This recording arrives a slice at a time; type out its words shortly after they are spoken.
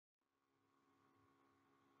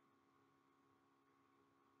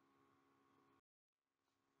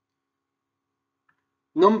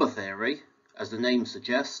Number theory, as the name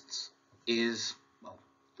suggests, is, well,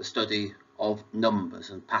 the study of numbers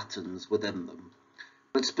and patterns within them.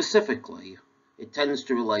 But specifically, it tends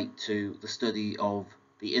to relate to the study of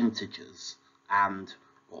the integers and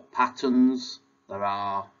what patterns there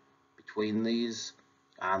are between these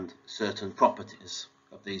and certain properties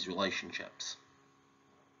of these relationships.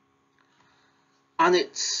 And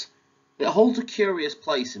it holds a curious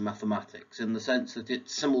place in mathematics in the sense that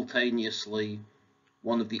it's simultaneously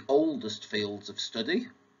one of the oldest fields of study,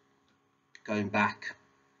 going back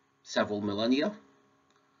several millennia,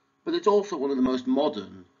 but it's also one of the most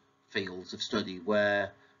modern fields of study,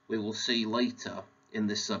 where we will see later in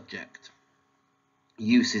this subject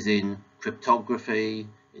uses in cryptography,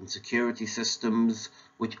 in security systems,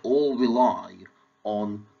 which all rely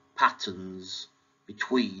on patterns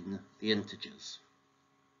between the integers.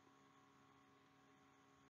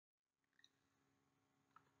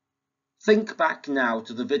 Think back now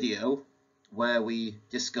to the video where we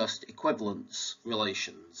discussed equivalence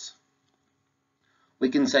relations. We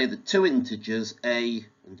can say that two integers a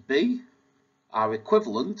and b are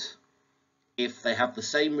equivalent if they have the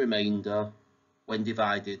same remainder when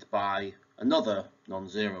divided by another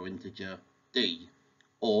non-zero integer d,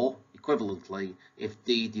 or equivalently if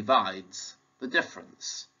d divides the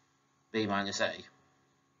difference, b minus a.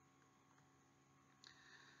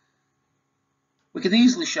 We can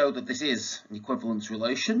easily show that this is an equivalence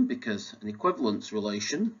relation because an equivalence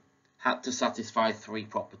relation had to satisfy three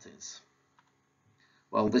properties.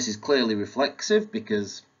 Well, this is clearly reflexive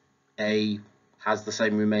because a has the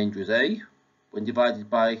same remainder as a when divided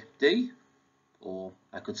by d, or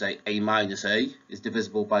I could say a minus a is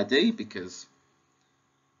divisible by d because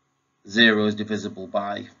 0 is divisible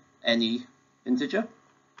by any integer.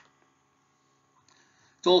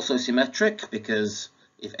 It's also symmetric because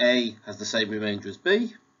if a has the same remainder as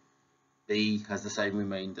b, b has the same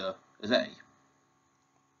remainder as a.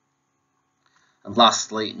 And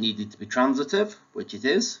lastly, it needed to be transitive, which it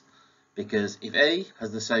is, because if a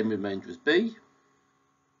has the same remainder as b,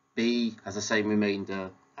 b has the same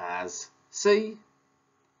remainder as c,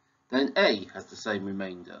 then a has the same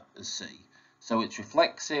remainder as c. So it's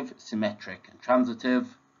reflexive, symmetric, and transitive,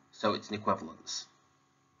 so it's an equivalence.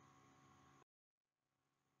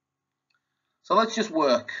 So let's just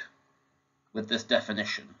work with this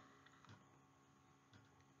definition.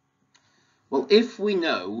 Well, if we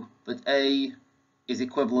know that a is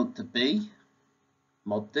equivalent to b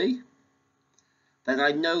mod d, then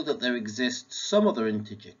I know that there exists some other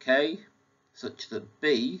integer k such that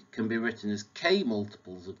b can be written as k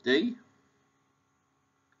multiples of d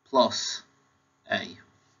plus a.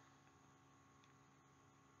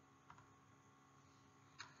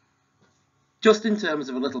 Just in terms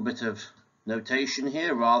of a little bit of notation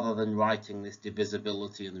here, rather than writing this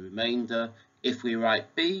divisibility in the remainder, if we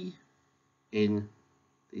write b in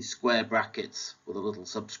these square brackets with a little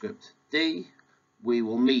subscript d, we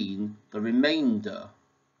will mean the remainder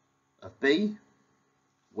of b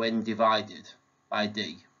when divided by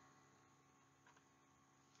d.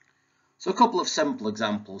 So a couple of simple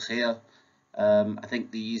examples here. I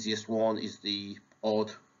think the easiest one is the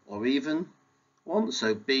odd or even one.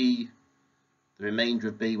 So b, the remainder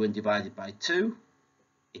of b when divided by 2,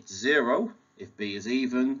 it's 0 if b is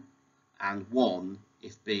even, and 1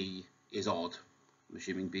 if b is odd. I'm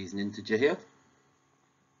assuming b is an integer here.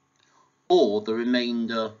 Or the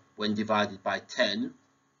remainder when divided by 10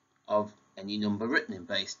 of any number written in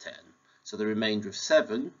base 10. So the remainder of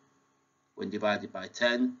 7 when divided by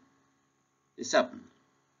 10 is 7.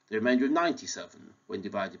 The remainder of 97 when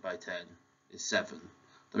divided by 10 is 7.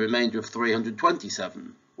 The remainder of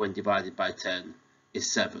 327 when divided by 10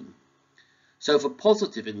 is 7. So for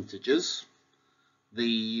positive integers,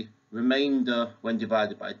 the remainder when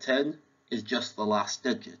divided by 10 is just the last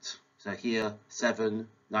digit. So here 7,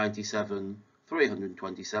 97,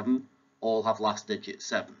 327 all have last digit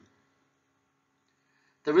 7.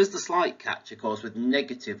 There is the slight catch, of course, with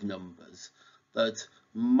negative numbers, that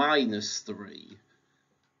minus 3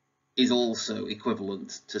 is also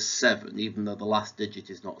equivalent to 7, even though the last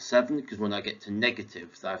digit is not 7, because when I get to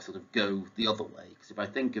negatives, I sort of go the other way. Because if I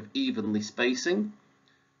think of evenly spacing,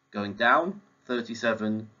 going down,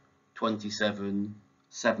 37, 27,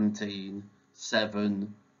 17,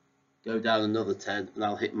 7, go down another 10, and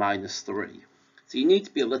I'll hit minus 3. So you need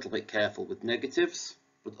to be a little bit careful with negatives,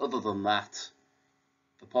 but other than that,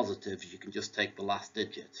 for positives, you can just take the last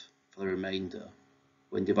digit for the remainder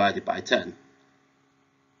when divided by 10.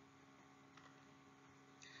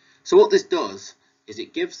 So what this does is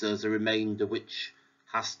it gives us a remainder which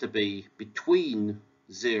has to be between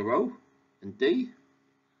 0 and d.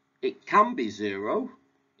 It can be 0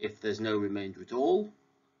 if there's no remainder at all,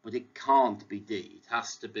 but it can't be d. It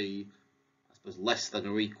has to be, I suppose, less than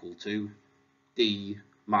or equal to d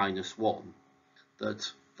minus 1.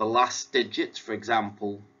 That the last digit, for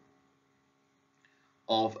example,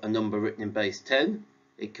 of a number written in base 10,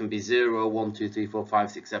 it can be 0, 1, 2, 3, 4,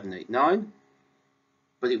 5, 6, 7, 8, 9,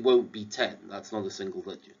 but it won't be 10. That's not a single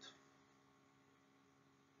digit.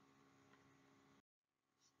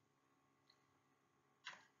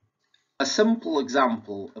 A simple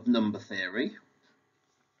example of number theory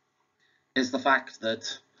is the fact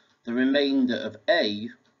that the remainder of a,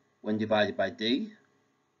 when divided by d,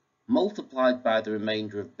 multiplied by the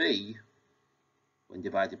remainder of b, when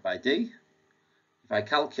divided by d, if I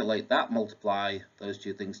calculate that, multiply those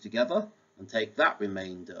two things together, and take that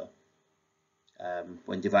remainder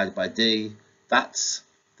when divided by d, that's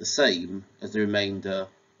the same as the remainder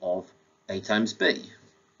of a times b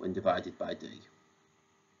when divided by d.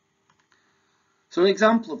 So an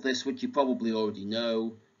example of this, which you probably already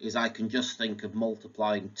know, is I can just think of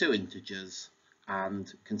multiplying two integers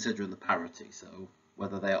and considering the parity, so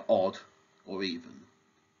whether they are odd or even.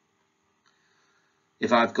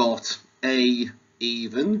 If I've got a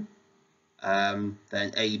even, then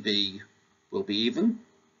ab will be even,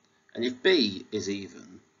 and if b is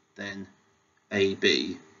even, then ab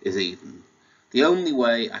is even. The only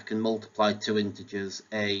way I can multiply two integers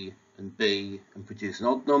a and b and produce an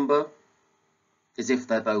odd number is if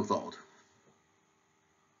they're both odd.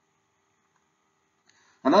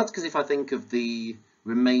 And that's because if I think of the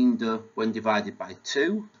remainder when divided by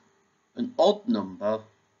 2, an odd number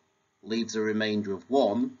leaves a remainder of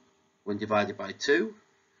 1 when divided by 2,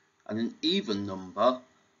 and an even number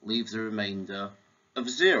leaves a remainder of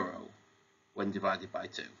 0 when divided by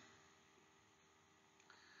 2.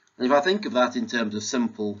 And if I think of that in terms of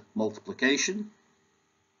simple multiplication,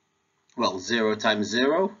 well, 0 times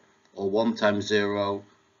 0, or 1 times 0,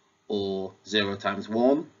 or 0 times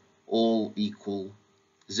 1, all equal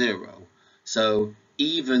 0. So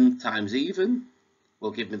even times even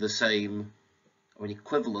will give me the same, or an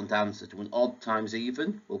equivalent answer to an odd times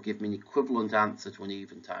even will give me an equivalent answer to an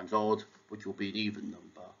even times odd, which will be an even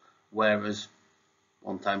number. Whereas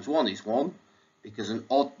 1 times 1 is 1, because an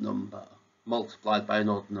odd number multiplied by an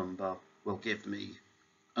odd number will give me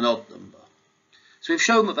an odd number. So we've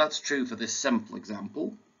shown that that's true for this simple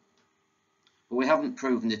example, but we haven't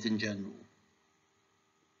proven it in general.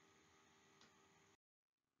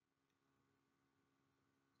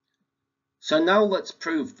 So now let's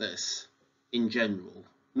prove this in general,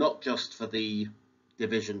 not just for the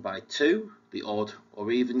division by 2, the odd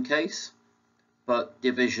or even case, but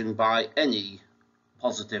division by any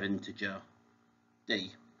positive integer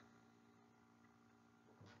d.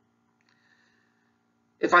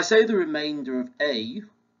 If I say the remainder of a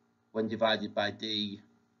when divided by d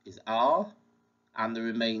is r, and the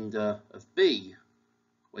remainder of b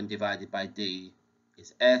when divided by d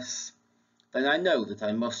is s, then I know that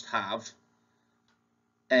I must have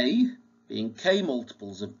a being k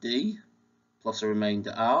multiples of d plus a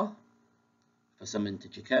remainder r for some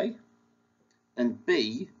integer k, and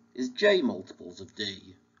b is j multiples of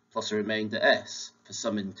d plus a remainder s for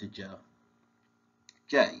some integer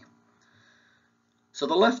j. So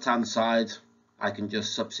the left-hand side, I can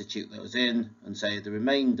just substitute those in and say the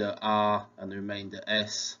remainder r and the remainder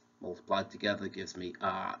s multiplied together gives me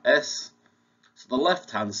rs. So the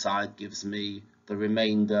left-hand side gives me the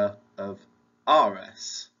remainder of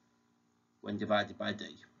rs when divided by d.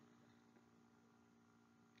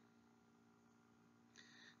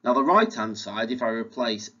 Now the right-hand side, if I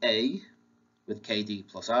replace a with kd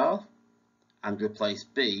plus r and replace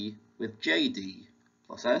b with jd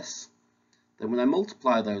plus s, then when I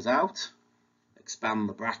multiply those out, expand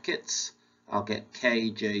the brackets, I'll get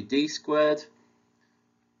kjd squared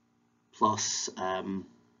plus rjd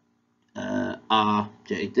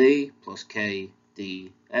plus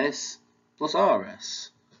kds plus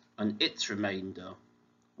rs, and its remainder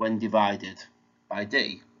when divided by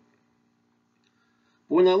d.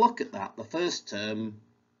 But when I look at that, the first term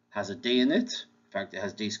has a d in it, in fact it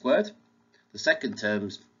has d squared, the second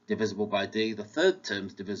term's divisible by d, the third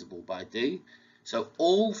term's divisible by d, so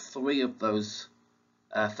all three of those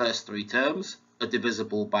first three terms are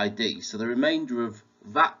divisible by d, so the remainder of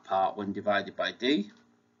that part when divided by d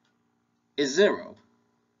is 0.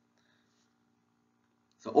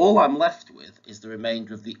 So all I'm left with is the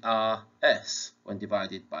remainder of the rs when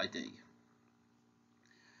divided by d.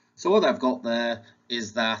 So what I've got there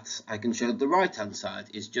is that I can show that the right hand side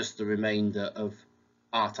is just the remainder of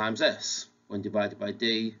r times s when divided by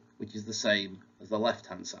d, which is the same as the left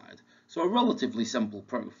hand side. So a relatively simple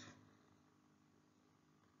proof.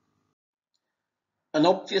 An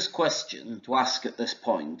obvious question to ask at this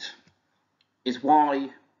point is why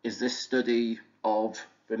is this study of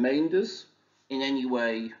remainders in any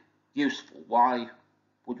way useful? Why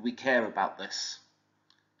would we care about this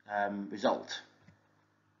result?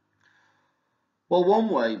 Well, one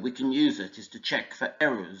way we can use it is to check for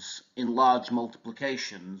errors in large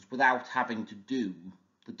multiplications without having to do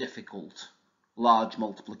the difficult large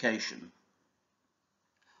multiplication.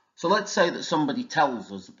 So let's say that somebody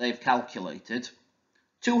tells us that they've calculated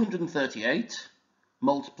 238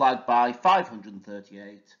 multiplied by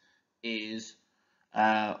 538 is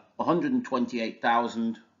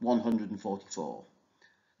 128,144.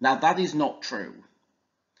 Now that is not true,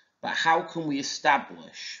 but how can we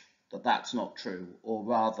establish that that's not true, or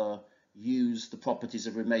rather use the properties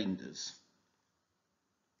of remainders?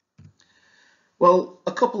 Well,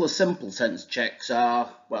 a couple of simple sense checks are,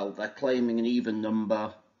 well, they're claiming an even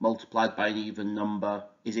number multiplied by an even number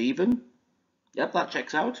is even. Yep, that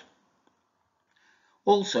checks out.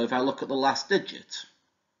 Also, if I look at the last digit,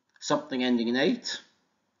 something ending in 8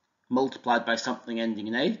 multiplied by something ending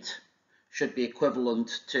in 8 should be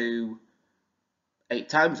equivalent to 8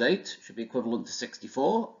 times 8 should be equivalent to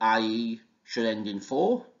 64, i.e. should end in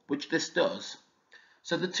 4, which this does.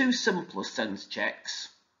 So the two simplest sense checks,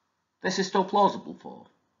 this is still plausible for.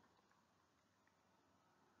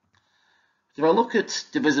 If I look at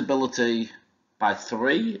divisibility by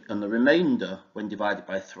 3 and the remainder when divided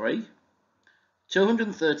by 3,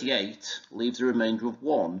 238 leaves a remainder of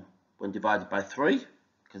 1 when divided by 3,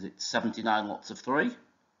 because it's 79 lots of 3,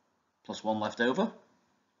 plus 1 left over.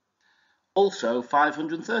 Also,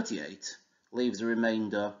 538 leaves a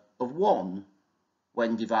remainder of 1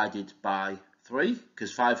 when divided by 3,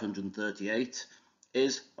 because 538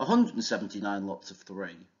 is 179 lots of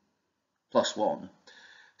 3, plus 1.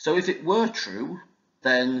 So if it were true,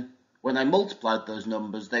 then when I multiplied those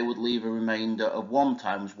numbers, they would leave a remainder of 1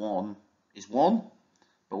 times 1 is 1.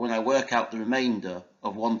 But when I work out the remainder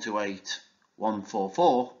of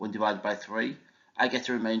 128,144 when divided by 3, I get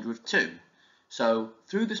a remainder of 2. So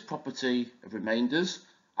through this property of remainders,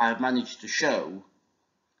 I have managed to show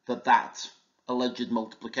that that alleged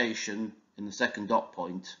multiplication in the second dot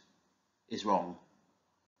point is wrong.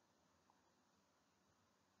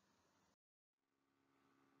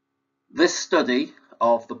 This study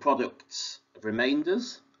of the products of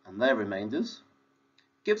remainders and their remainders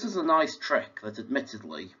gives us a nice trick that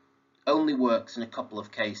admittedly only works in a couple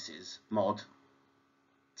of cases, mod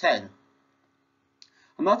 10.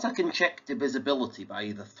 And that I can check divisibility by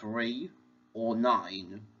either 3 or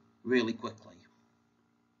 9 really quickly.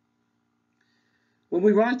 When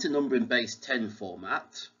we write a number in base 10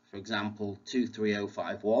 format, for example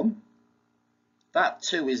 23051, that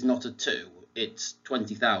 2 is not a 2, it's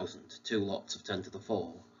 20,000, 2 lots of 10 to the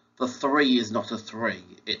 4. The 3 is not a 3,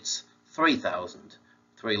 it's 3,000,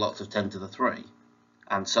 3 lots of 10 to the 3,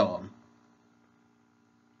 and so on.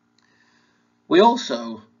 We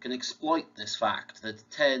also can exploit this fact that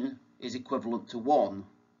 10 is equivalent to 1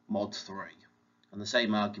 mod 3, and the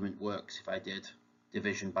same argument works if I did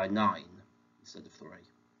division by 9 instead of 3.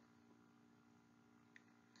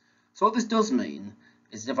 So what this does mean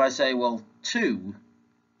is that if I say, well, 2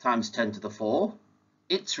 times 10 to the 4,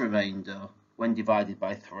 its remainder when divided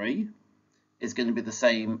by 3 is going to be the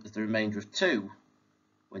same as the remainder of 2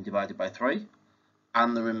 when divided by 3,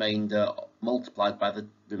 and the remainder multiplied by the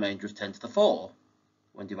remainder of 10 to the 4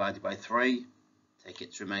 when divided by 3, take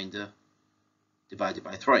its remainder divided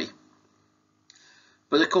by 3.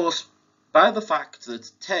 But of course, by the fact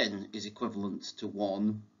that 10 is equivalent to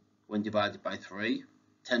 1 when divided by 3,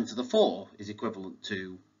 10 to the 4 is equivalent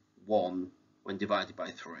to 1 when divided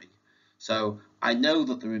by 3. So I know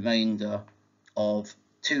that the remainder of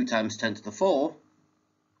 2 times 10 to the 4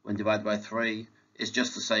 when divided by 3 is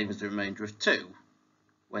just the same as the remainder of 2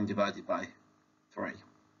 when divided by 3.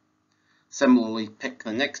 Similarly, pick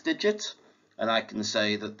the next digit, and I can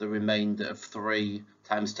say that the remainder of 3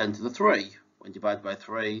 times 10 to the 3 when divided by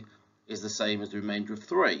 3 is the same as the remainder of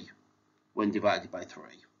 3 when divided by 3.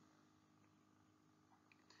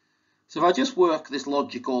 So if I just work this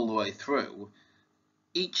logic all the way through,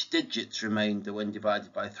 each digit's remainder when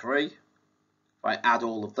divided by 3, if I add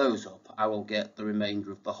all of those up, I will get the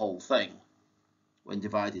remainder of the whole thing when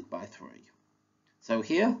divided by 3. So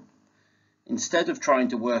here, instead of trying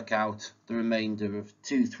to work out the remainder of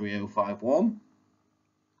 23051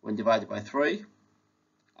 when divided by 3,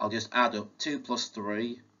 I'll just add up 2 plus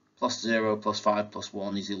 3 plus 0 plus 5 plus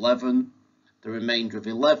 1 is 11. The remainder of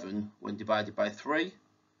 11 when divided by 3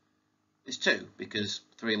 is 2, because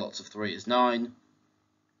 3 lots of 3 is 9,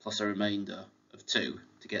 plus a remainder of 2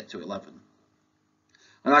 to get to 11.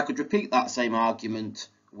 And I could repeat that same argument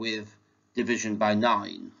with division by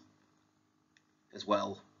 9 as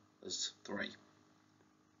well as 3.